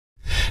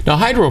Now,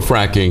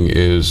 hydrofracking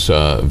is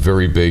a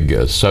very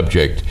big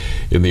subject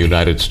in the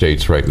United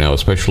States right now,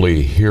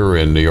 especially here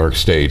in New York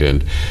State.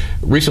 And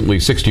recently,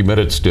 60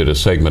 Minutes did a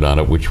segment on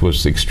it, which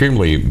was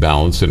extremely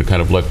balanced and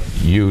kind of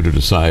left you to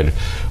decide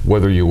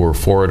whether you were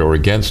for it or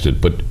against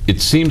it. But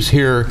it seems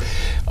here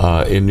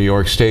in New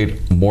York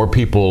State, more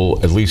people,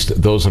 at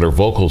least those that are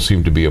vocal,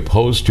 seem to be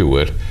opposed to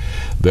it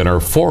than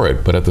are for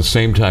it. But at the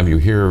same time, you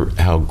hear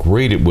how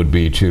great it would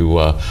be to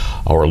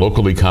our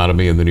local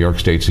economy and the New York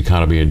State's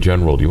economy in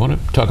general. Do you want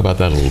to talk about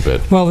that a little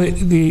bit? Well,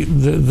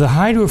 the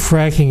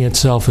hydrofracking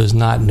itself is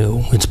not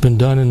new. It's been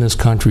done in this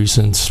country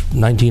since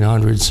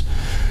 1900s.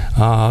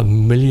 A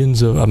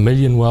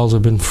million wells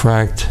have been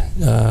fracked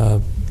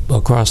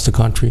across the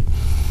country.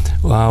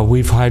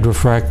 We've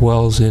hydrofracked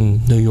wells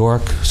in New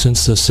York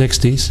since the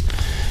 60s.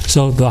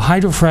 So the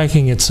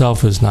hydrofracking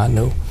itself is not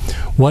new.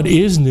 What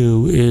is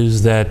new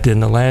is that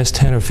in the last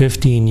 10 or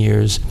 15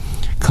 years,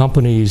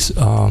 companies,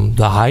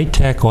 the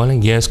high-tech oil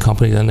and gas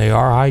companies, and they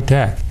are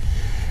high-tech,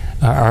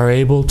 are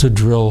able to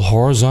drill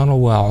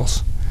horizontal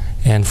wells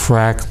and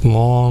frack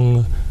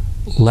long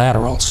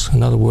laterals.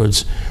 In other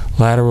words,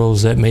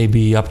 laterals that may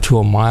be up to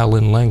a mile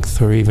in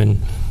length, or even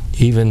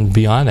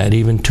beyond that,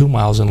 even 2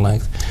 miles in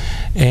length.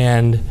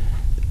 And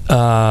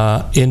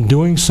in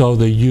doing so,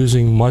 they're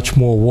using much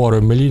more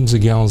water, millions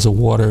of gallons of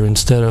water,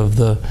 instead of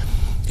the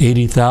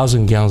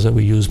 80,000 gallons that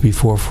we used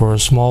before for a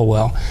small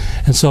well.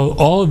 And so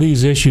all of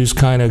these issues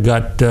kind of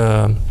got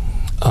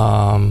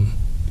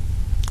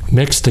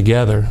mixed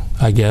together,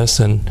 I guess.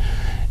 But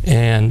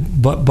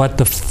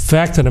the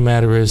fact of the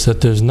matter is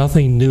that there's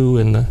nothing new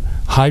in the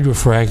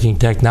hydrofracking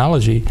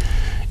technology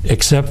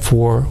except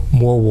for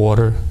more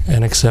water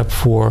and except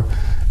for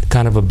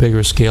kind of a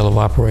bigger scale of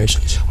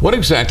operations. What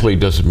exactly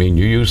does it mean?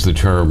 You use the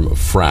term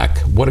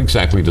frack. What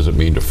exactly does it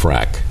mean to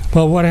frack?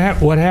 Well, what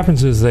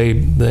happens is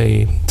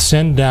they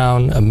send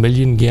down 1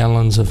 million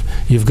gallons of,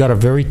 you've got a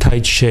very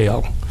tight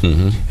shale,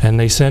 and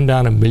they send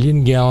down 1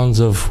 million gallons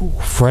of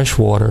fresh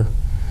water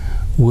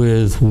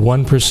with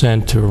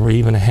 1% or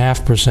even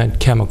 0.5%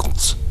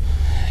 chemicals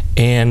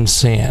and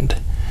sand.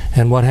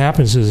 And what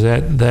happens is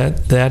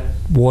that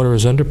water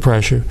is under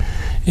pressure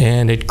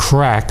and it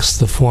cracks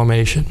the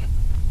formation.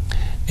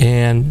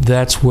 And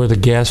that's where the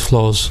gas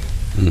flows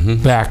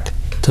back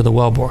to the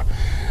wellbore.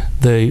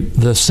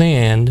 The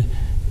sand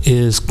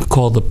is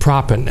called the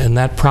proppant, and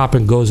that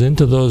proppant goes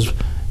into those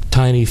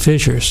tiny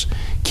fissures,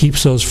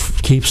 keeps those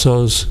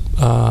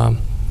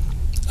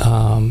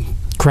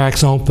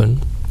cracks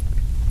open,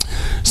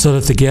 so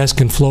that the gas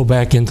can flow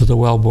back into the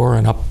wellbore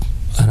and up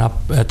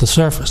at the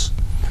surface.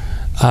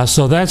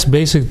 So that's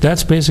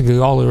basically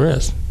all there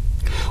is.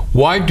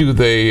 Why do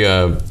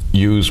they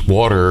use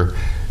water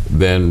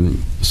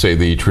than, say,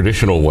 the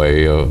traditional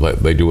way like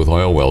they do with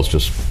oil wells,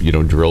 just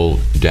drill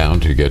down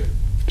to get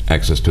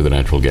access to the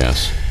natural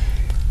gas?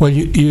 Well,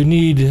 you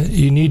need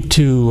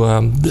to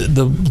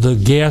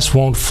the gas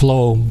won't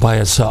flow by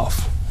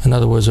itself. In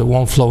other words, it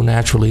won't flow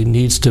naturally. It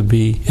needs to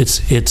be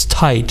it's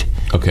tight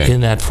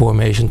in that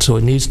formation, so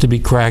it needs to be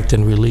cracked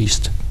and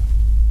released.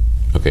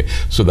 Okay,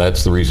 so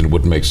that's the reason it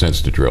wouldn't make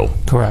sense to drill.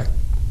 Correct.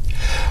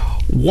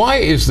 Why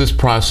is this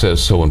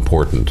process so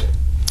important?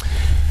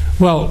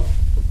 Well,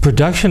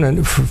 production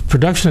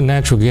of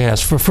natural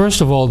gas. First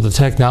of all, the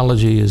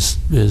technology is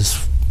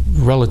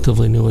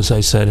relatively new, as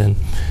I said, and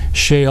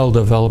shale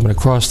development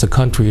across the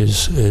country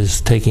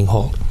is taking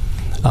hold.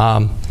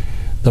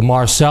 The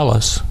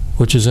Marcellus,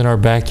 which is in our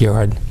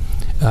backyard,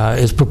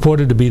 is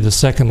purported to be the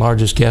second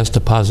largest gas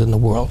deposit in the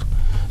world.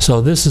 So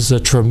this is a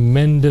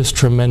tremendous,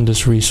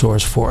 tremendous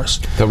resource for us.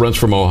 That runs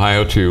from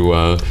Ohio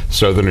to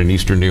southern and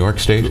eastern New York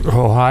State?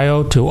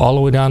 Ohio to all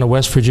the way down to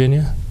West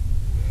Virginia,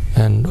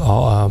 and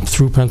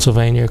through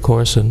Pennsylvania, of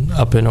course, and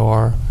up in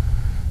our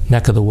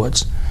neck of the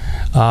woods.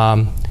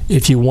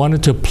 If you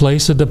wanted to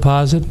place a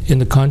deposit in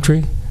the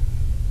country,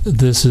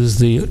 this is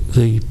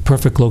the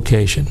perfect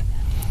location.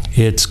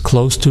 It's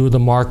close to the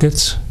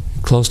markets,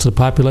 close to the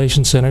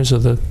population centers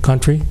of the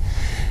country.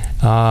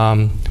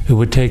 It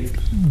would take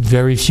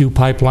very few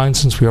pipelines,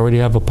 since we already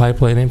have a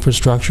pipeline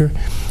infrastructure.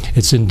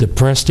 It's in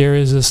depressed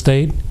areas of the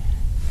state.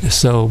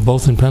 So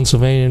both in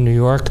Pennsylvania and New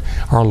York,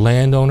 our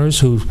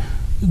landowners, who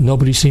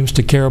nobody seems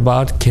to care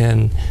about,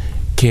 can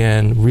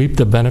reap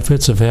the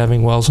benefits of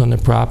having wells on their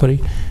property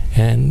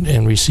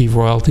and receive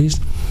royalties.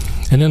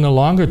 And in the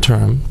longer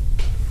term,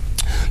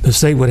 the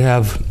state would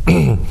have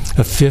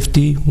a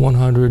 50,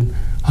 100,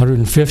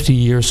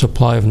 150-year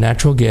supply of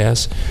natural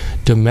gas,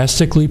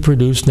 domestically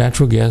produced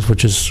natural gas,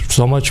 which is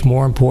so much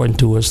more important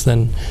to us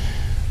than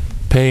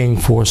paying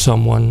for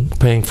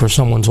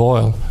someone's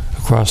oil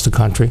across the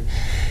country.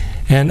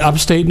 And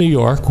upstate New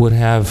York would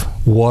have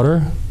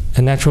water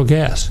and natural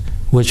gas,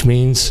 which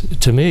means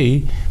to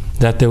me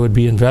that there would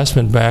be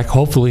investment back,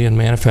 hopefully in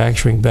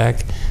manufacturing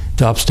back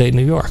to upstate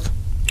New York.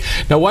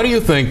 Now, why do you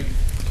think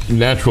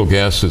natural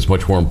gas is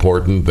much more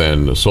important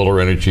than solar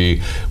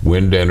energy,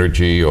 wind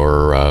energy,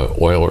 or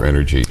oil or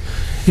energy?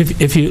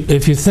 If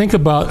you think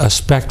about a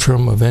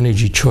spectrum of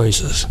energy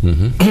choices,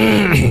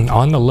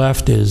 on the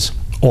left is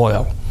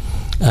oil.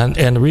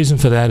 And the reason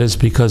for that is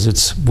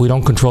because we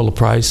don't control the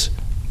price.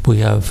 We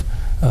have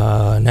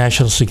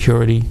national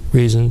security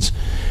reasons,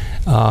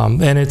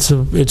 and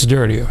it's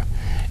dirtier.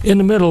 In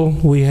the middle,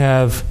 we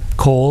have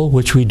coal,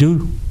 which we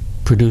do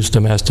produce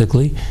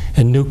domestically,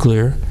 and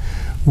nuclear,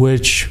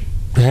 which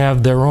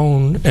have their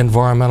own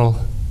environmental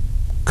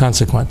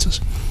consequences.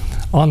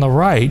 On the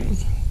right,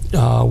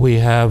 we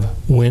have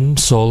wind,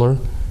 solar,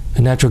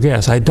 and natural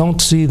gas. I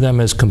don't see them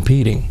as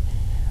competing.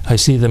 I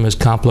see them as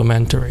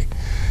complementary.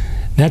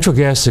 Natural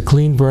gas is a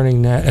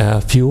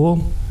clean-burning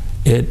fuel.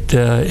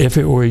 If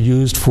it were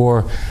used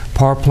for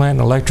power plant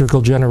and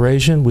electrical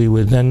generation, we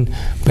would then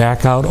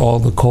back out all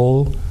the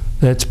coal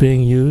that's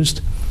being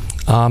used.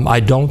 I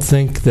don't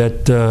think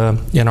that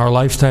in our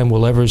lifetime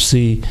we'll ever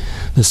see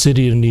the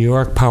city of New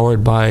York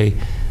powered by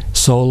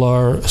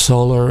solar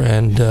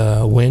and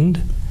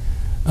wind,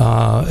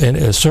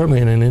 and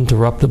certainly in an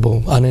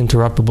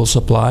uninterruptible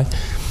supply.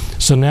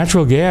 So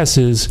natural gas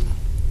is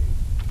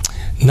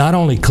not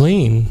only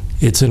clean,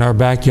 it's in our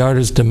backyard,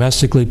 it's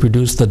domestically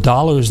produced. The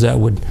dollars that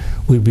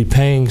we'd be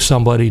paying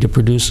somebody to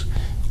produce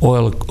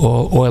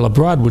oil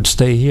abroad would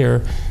stay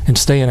here and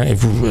stay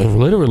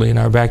literally in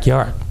our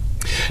backyard.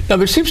 Now,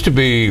 there seems to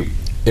be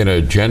an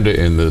agenda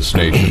in this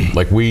nation.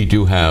 Like, we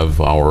do have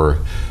our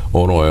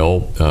own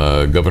oil.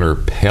 Governor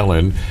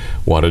Palin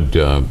wanted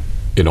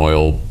an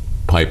oil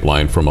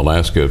pipeline from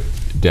Alaska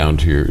down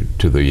to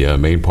the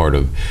main part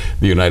of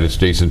the United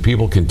States, and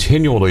people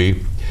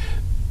continually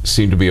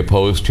seem to be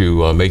opposed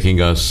to making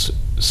us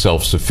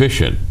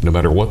self-sufficient, no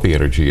matter what the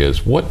energy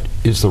is. What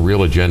is the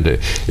real agenda?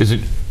 Is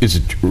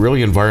it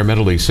really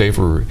environmentally safe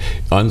or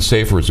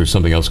unsafe, or is there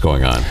something else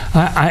going on?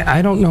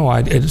 I don't know.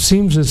 It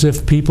seems as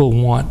if people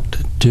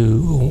want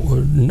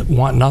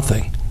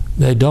nothing.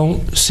 They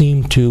don't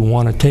seem to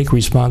want to take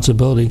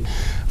responsibility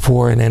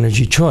for an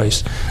energy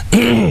choice.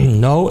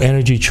 No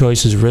energy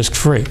choice is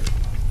risk-free.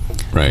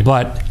 Right.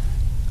 But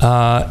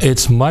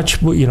it's much,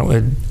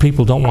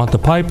 people don't want the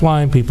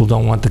pipeline. People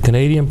don't want the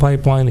Canadian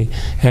pipeline,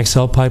 the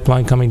XL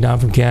pipeline coming down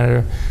from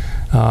Canada.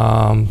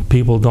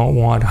 People don't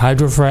want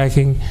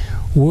hydrofracking.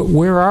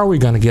 Where are we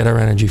going to get our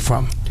energy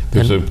from?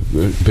 There's a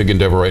big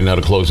endeavor right now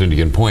to close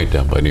Indian Point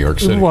down by New York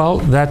City. Well,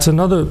 that's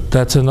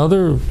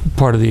another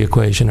part of the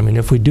equation. I mean,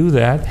 if we do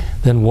that,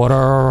 then what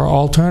are our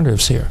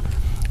alternatives here?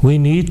 We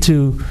need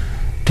to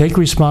take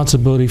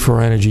responsibility for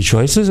our energy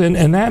choices, and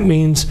that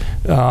means,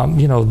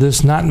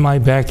 this not in my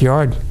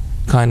backyard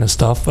kind of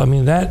stuff. I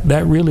mean,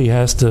 that really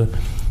has to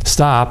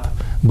stop,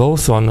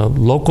 both on the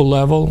local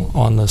level,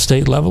 on the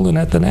state level, and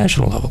at the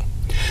national level.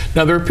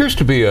 Now, there appears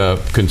to be a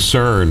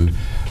concern.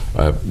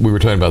 We were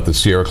talking about the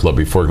Sierra Club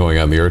before going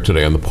on the air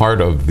today, on the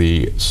part of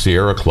the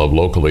Sierra Club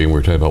locally, and we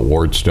were talking about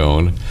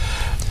Wardstone,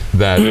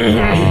 that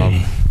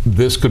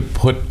this could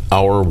put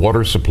our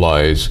water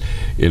supplies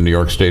in New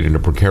York State in a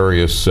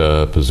precarious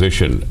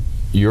position.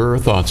 Your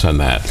thoughts on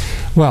that?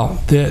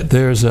 Well,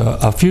 there's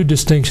a few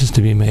distinctions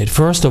to be made.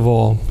 First of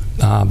all,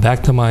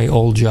 back to my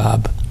old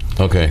job.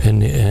 Okay. In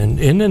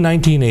the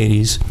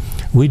 1980s,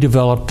 we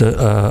developed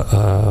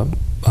a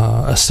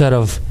set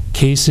of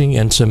casing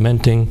and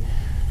cementing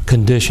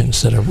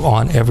conditions that are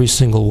on every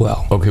single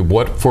well. Okay,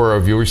 for our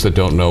viewers that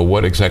don't know,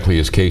 what exactly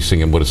is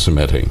casing and what is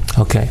cementing?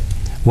 Okay.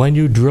 When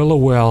you drill a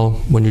well,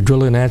 when you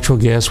drill a natural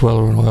gas well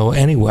or an oil,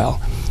 any well,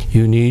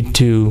 you need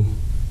to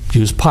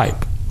use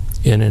pipe.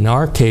 And in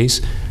our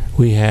case,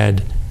 we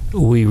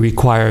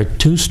required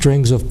 2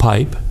 strings of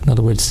pipe, in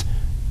other words,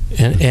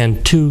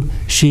 and 2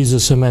 sheets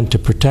of cement to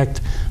protect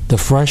the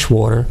fresh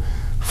water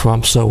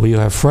from, so you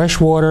have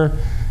fresh water,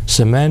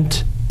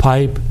 cement,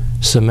 pipe,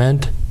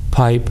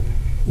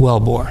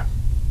 wellbore.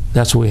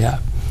 That's what we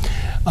have.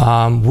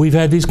 We've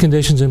had these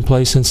conditions in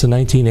place since the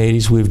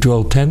 1980s. We've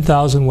drilled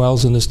 10,000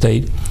 wells in the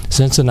state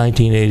since the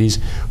 1980s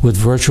with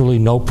virtually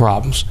no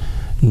problems,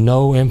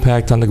 no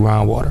impact on the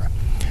groundwater.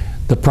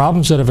 The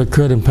problems that have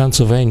occurred in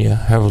Pennsylvania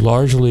have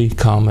largely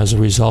come as a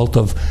result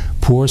of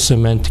poor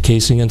cement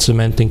casing and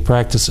cementing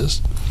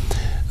practices.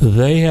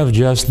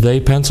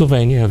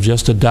 Pennsylvania have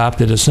just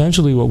adopted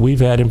essentially what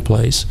we've had in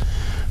place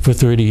for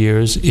 30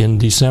 years in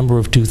December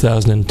of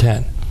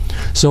 2010.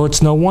 So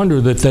it's no wonder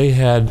that they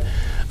had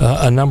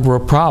a number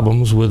of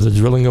problems with the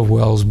drilling of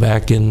wells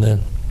back in the,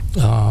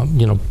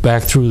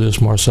 back through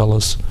this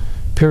Marcellus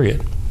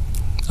period.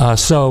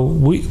 So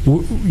we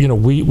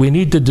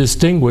need to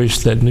distinguish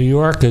that New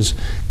York has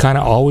kind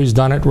of always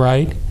done it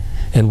right,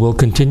 and will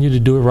continue to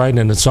do it right.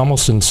 And it's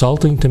almost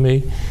insulting to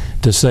me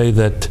to say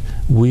that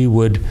we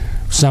would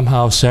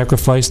somehow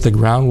sacrifice the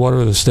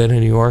groundwater of the state of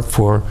New York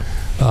for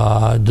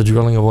the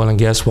drilling of oil and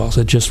gas wells.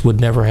 It just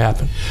would never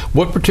happen.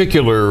 What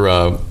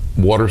particular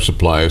water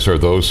supplies are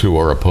those who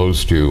are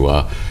opposed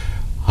to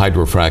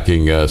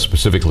hydrofracking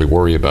specifically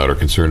worry about or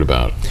concerned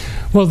about?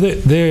 Well,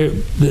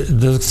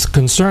 the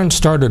concern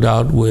started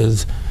out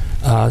with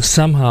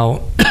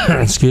somehow,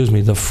 excuse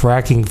me, the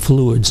fracking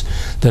fluids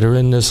that are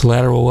in this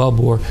lateral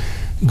wellbore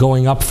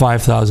going up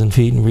 5,000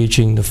 feet and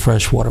reaching the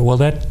fresh water. Well,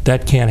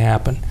 that can't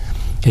happen.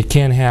 It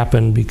can't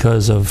happen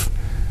because of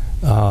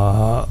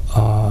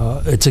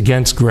it's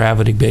against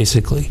gravity,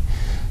 basically.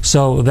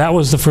 So that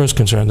was the first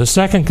concern. The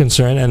second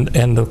concern,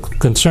 and the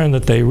concern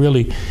that they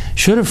really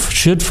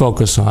should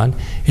focus on,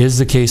 is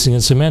the casing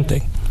and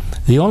cementing.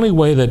 The only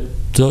way that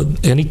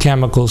any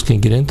chemicals can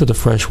get into the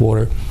fresh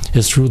water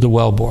is through the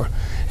well bore.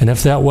 And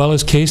if that well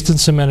is cased and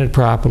cemented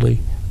properly,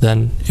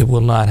 then it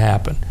will not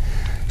happen.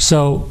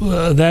 So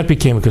that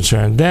became a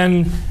concern.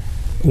 Then,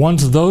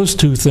 once those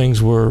two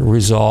things were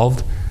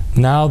resolved,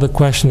 now the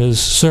question is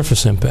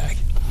surface impact.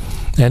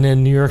 And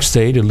in New York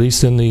State, at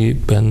least in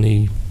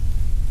the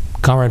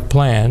current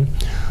plan,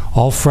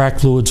 all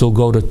frac fluids will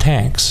go to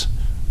tanks.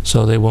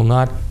 So they will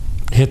not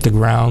hit the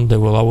ground. They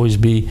will always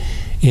be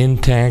in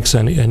tanks,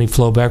 and any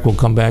flowback will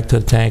come back to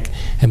the tank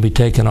and be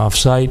taken off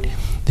site.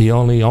 The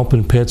only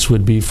open pits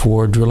would be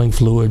for drilling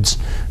fluids,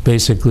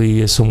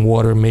 basically some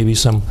water, maybe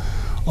some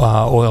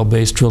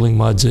oil-based drilling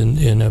muds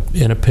in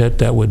a pit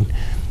that would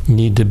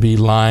need to be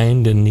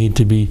lined and need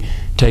to be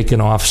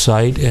taken off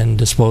site and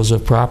disposed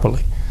of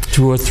properly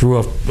through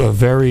a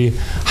very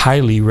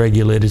highly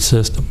regulated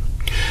system.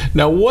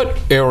 Now, what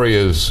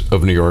areas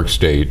of New York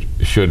State,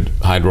 should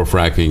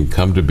hydrofracking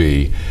come to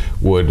be,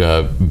 would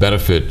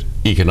benefit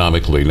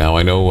economically? Now,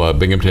 I know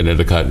Binghamton,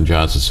 Endicott, and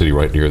Johnson City,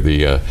 right near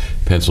the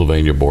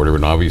Pennsylvania border,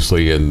 and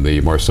obviously in the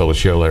Marcellus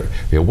Shale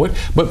area.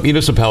 What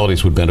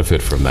municipalities would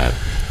benefit from that?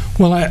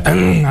 Well,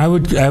 I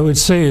would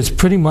say it's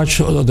pretty much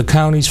the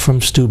counties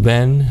from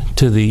Steuben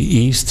to the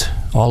east,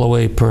 all the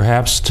way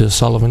perhaps to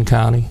Sullivan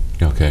County,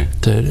 okay,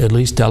 to at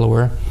least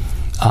Delaware.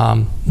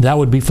 That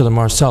would be for the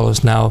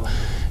Marcellus. Now,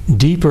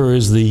 deeper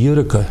is the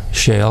Utica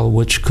Shale,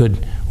 which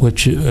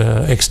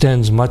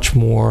extends much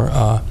more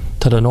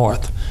to the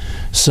north.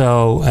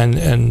 So,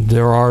 and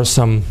there are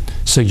some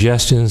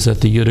suggestions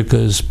that the Utica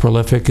is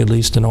prolific, at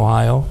least in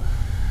Ohio,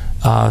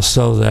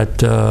 so that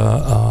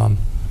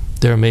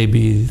there may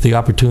be the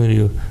opportunity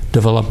to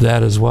develop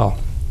that as well.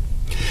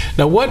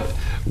 Now, what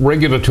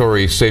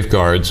regulatory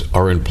safeguards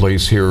are in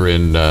place here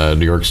in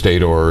New York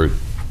State, or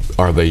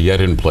are they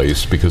yet in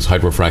place because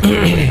hydrofracking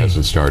really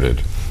hasn't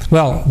started?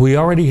 Well, we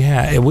already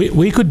have.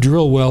 We could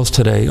drill wells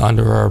today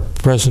under our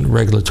present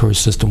regulatory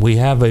system. We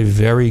have a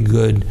very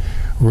good,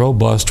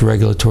 robust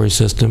regulatory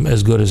system,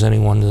 as good as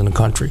anyone in the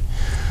country.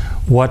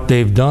 What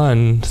they've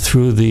done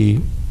through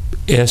the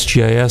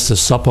SGIS, the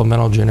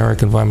Supplemental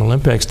Generic Environmental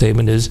Impact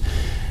Statement, is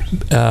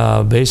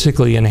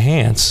basically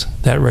enhance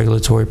that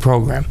regulatory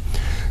program.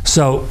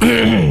 So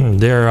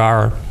there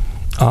are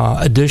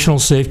additional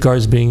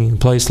safeguards being in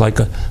place, like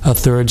a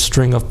third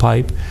string of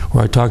pipe,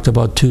 where I talked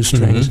about two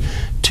strings,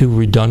 two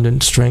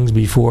redundant strings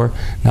before.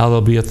 Now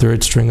there'll be a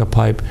third string of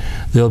pipe.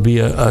 There'll be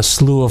a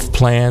slew of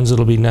plans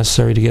that'll be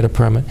necessary to get a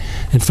permit.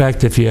 In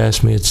fact, if you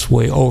ask me, it's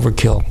way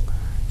overkill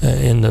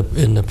in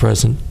the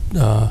present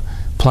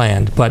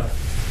plan. But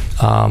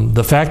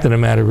the fact of the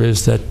matter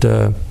is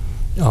that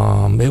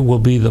it will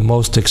be the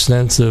most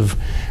extensive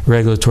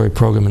regulatory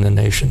program in the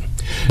nation,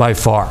 by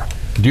far.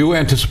 Do you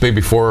anticipate,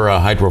 before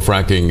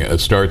hydrofracking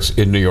starts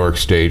in New York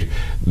State,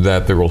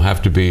 that there will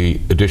have to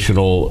be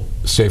additional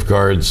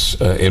safeguards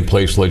in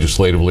place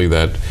legislatively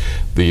that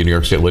the New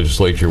York State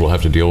legislature will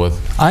have to deal with?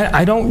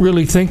 I don't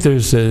really think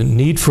there's a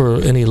need for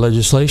any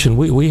legislation.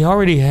 We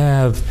already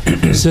have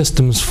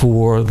systems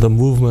for the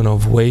movement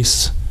of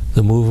waste,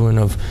 the movement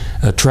of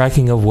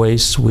tracking of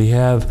waste. We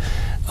have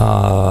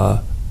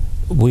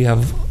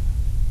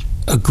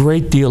a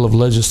great deal of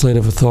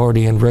legislative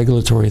authority and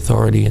regulatory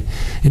authority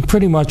in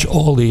pretty much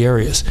all the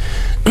areas,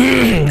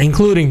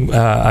 including,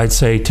 I'd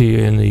say to you,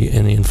 in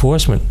the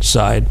enforcement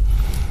side.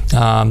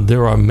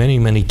 There are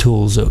many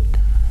tools that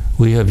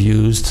we have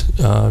used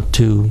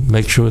to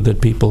make sure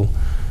that people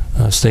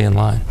stay in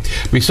line.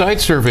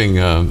 Besides serving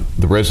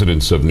the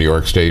residents of New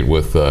York State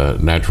with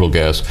natural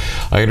gas,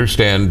 I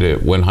understand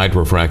when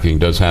hydrofracking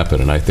does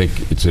happen, and I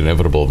think it's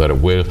inevitable that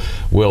it will,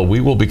 we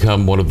will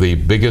become one of the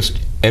biggest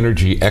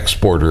energy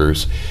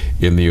exporters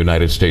in the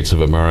United States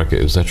of America.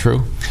 Is that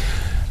true?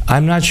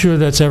 I'm not sure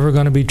that's ever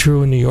going to be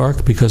true in New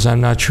York, because I'm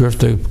not sure if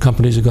the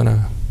companies are going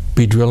to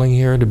be drilling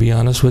here, to be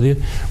honest with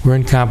you. We're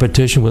in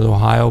competition with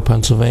Ohio,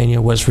 Pennsylvania,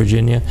 West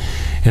Virginia,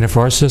 and if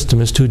our system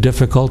is too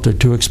difficult or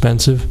too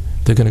expensive,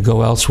 they're going to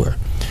go elsewhere.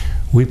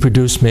 We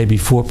produce maybe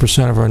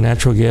 4% of our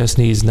natural gas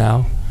needs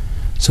now,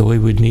 so we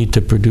would need to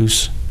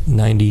produce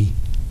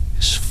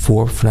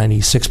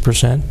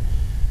 96%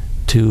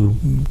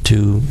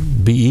 to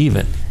be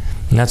even.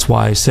 And that's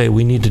why I say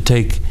we need to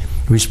take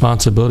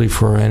responsibility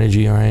for our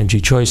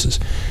energy choices.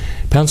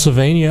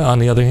 Pennsylvania, on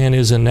the other hand,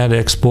 is a net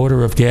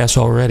exporter of gas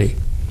already.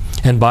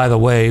 And by the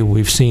way,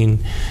 we've seen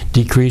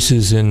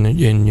decreases in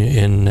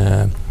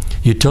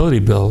utility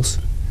bills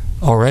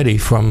already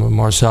from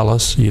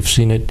Marcellus. You've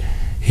seen it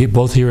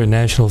both here in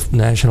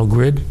National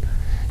Grid.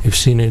 You've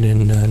seen it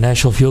in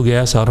National Fuel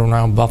Gas out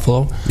around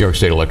Buffalo. New York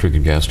State Electric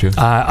and Gas too?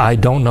 I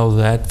don't know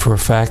that for a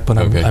fact, but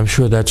okay. I'm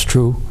sure that's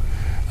true.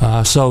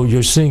 So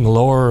you're seeing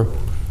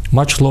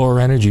much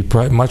lower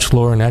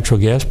natural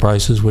gas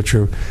prices, which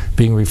are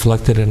being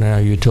reflected in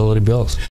our utility bills.